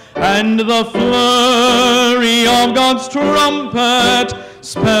throng, and the flurry of God's trumpet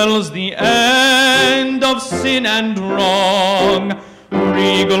spells the end of sin and wrong.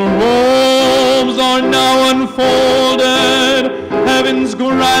 Regal robes are now unfolded, heaven's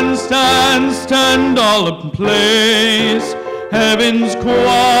grandstands stand all in place. Heaven's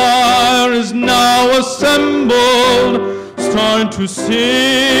choir is now assembled, start to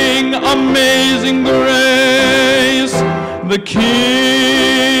sing Amazing Grace. The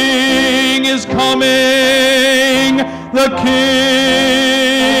King is coming, the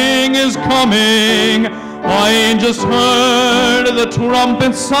King is coming. I just heard the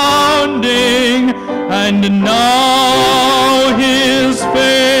trumpet sounding, and now his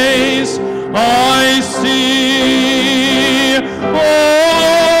face I see.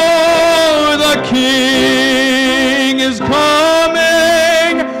 Oh, the King is coming.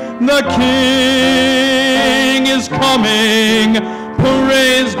 King is coming.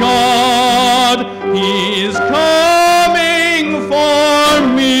 Praise God, He is coming for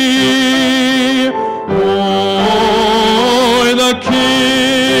me. Oh, the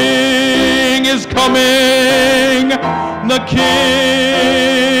King is coming. The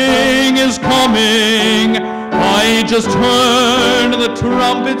King is coming. I just heard the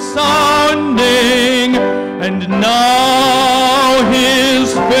trumpet sounding, and now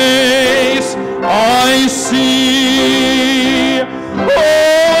His face I see. Oh,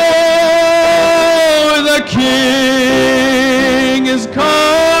 the King is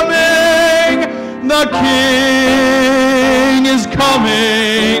coming. The King is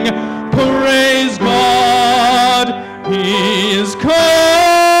coming. Praise God, He is coming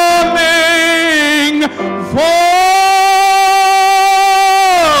for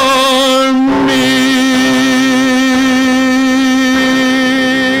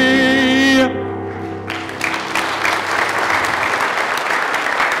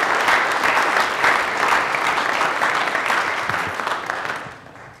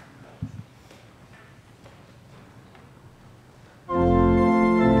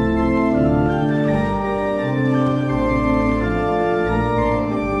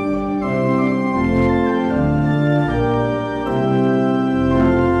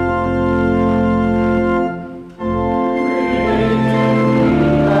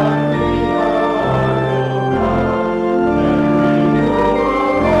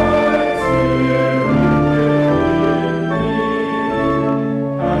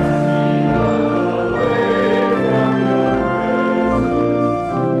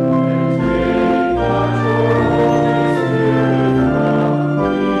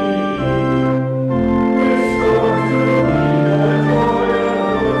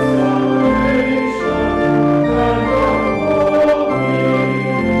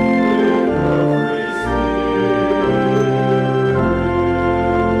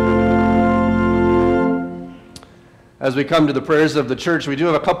As we come to the prayers of the church, we do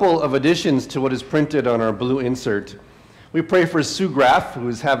have a couple of additions to what is printed on our blue insert. We pray for Sue Graff, who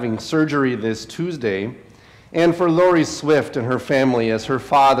is having surgery this Tuesday, and for Lori Swift and her family as her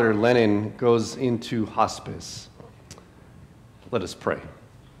father, Lennon, goes into hospice. Let us pray.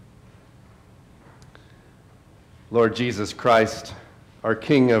 Lord Jesus Christ, our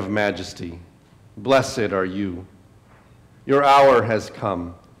King of majesty, blessed are you. Your hour has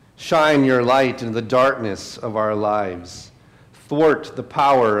come. Shine your light in the darkness of our lives. Thwart the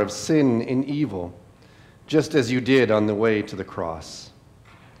power of sin and evil, just as you did on the way to the cross.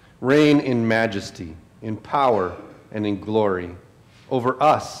 Reign in majesty, in power, and in glory over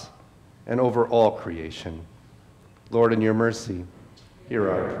us and over all creation. Lord, in your mercy,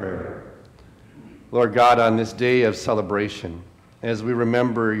 hear our prayer. Lord God, on this day of celebration, as we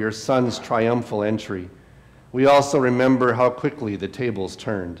remember your Son's triumphal entry, we also remember how quickly the tables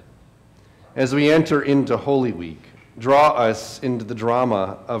turned. As we enter into Holy Week, draw us into the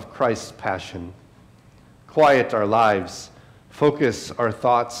drama of Christ's passion. Quiet our lives, focus our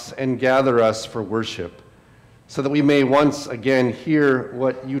thoughts, and gather us for worship, so that we may once again hear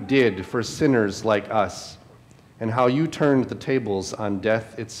what you did for sinners like us, and how you turned the tables on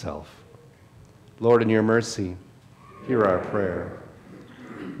death itself. Lord, in your mercy, hear our prayer.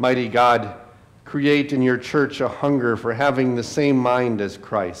 Mighty God, create in your church a hunger for having the same mind as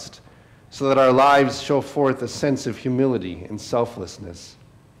Christ, so that our lives show forth a sense of humility and selflessness.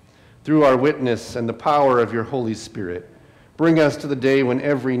 Through our witness and the power of your Holy Spirit, bring us to the day when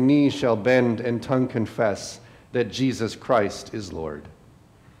every knee shall bend and tongue confess that Jesus Christ is Lord.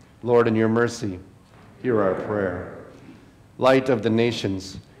 Lord, in your mercy, hear our prayer. Light of the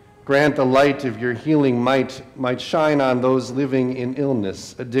nations, grant the light of your healing might shine on those living in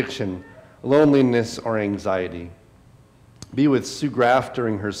illness, addiction, loneliness, or anxiety. Be with Sue Graff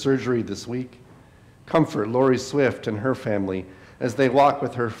during her surgery this week. Comfort Lori Swift and her family as they walk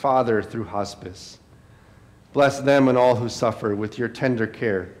with her father through hospice. Bless them and all who suffer with your tender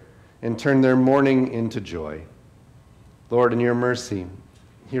care, and turn their mourning into joy. Lord, in your mercy,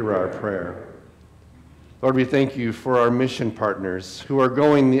 hear our prayer. Lord, we thank you for our mission partners who are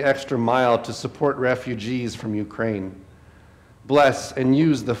going the extra mile to support refugees from Ukraine. Bless and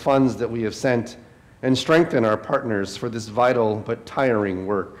use the funds that we have sent, and strengthen our partners for this vital but tiring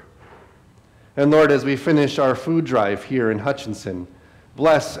work. And Lord, as we finish our food drive here in Hutchinson,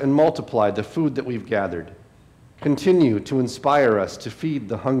 bless and multiply the food that we've gathered. Continue to inspire us to feed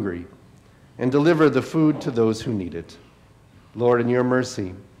the hungry and deliver the food to those who need it. Lord, in your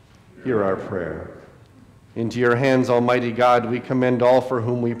mercy, hear our prayer. Into your hands, Almighty God, we commend all for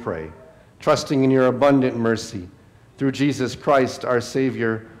whom we pray, trusting in your abundant mercy, through Jesus Christ, our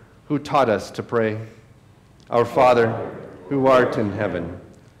Savior, who taught us to pray. Our Father, who art in heaven,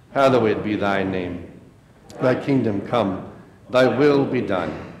 hallowed be thy name. Thy kingdom come, thy will be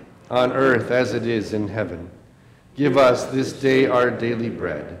done, on earth as it is in heaven. Give us this day our daily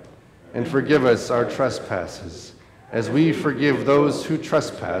bread, and forgive us our trespasses, as we forgive those who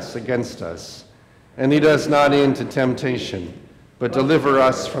trespass against us. And lead us not into temptation, but deliver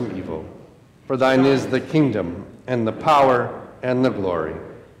us from evil. For thine is the kingdom, and the power, and the glory,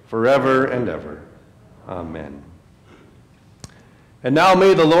 forever and ever. Amen. And now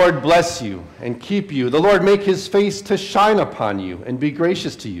may the Lord bless you and keep you. The Lord make his face to shine upon you and be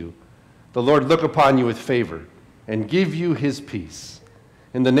gracious to you. The Lord look upon you with favor and give you his peace.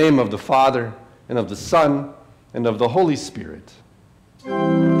 In the name of the Father, and of the Son, and of the Holy Spirit.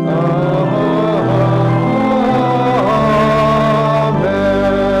 Amen.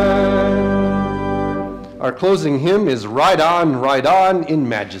 Our closing hymn is Ride On in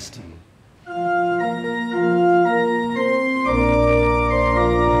Majesty.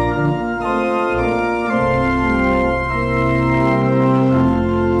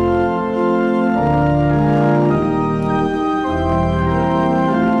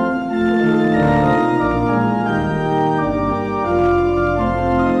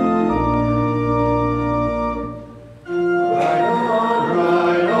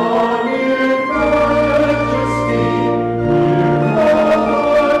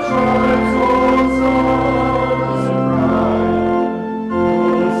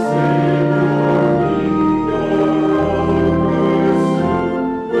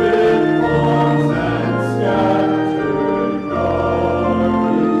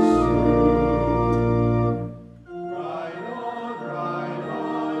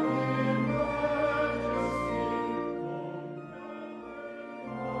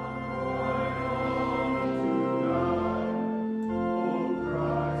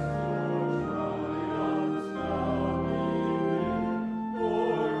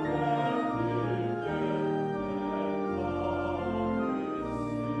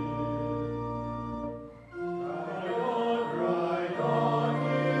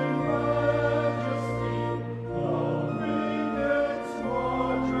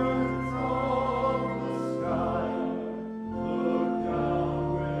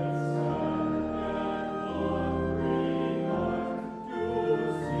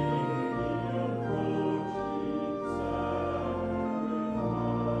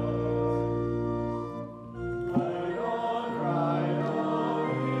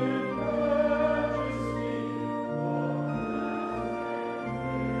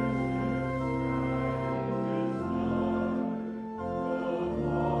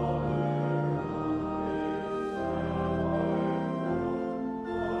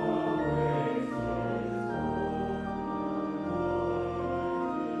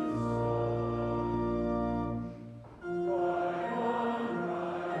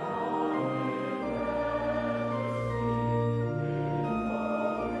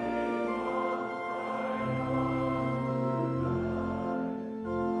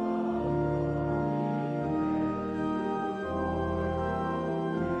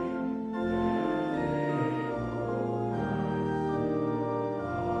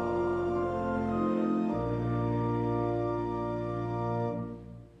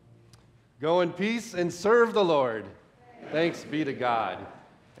 Go in peace and serve the Lord. Thanks be to God.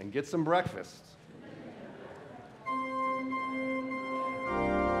 And get some breakfast.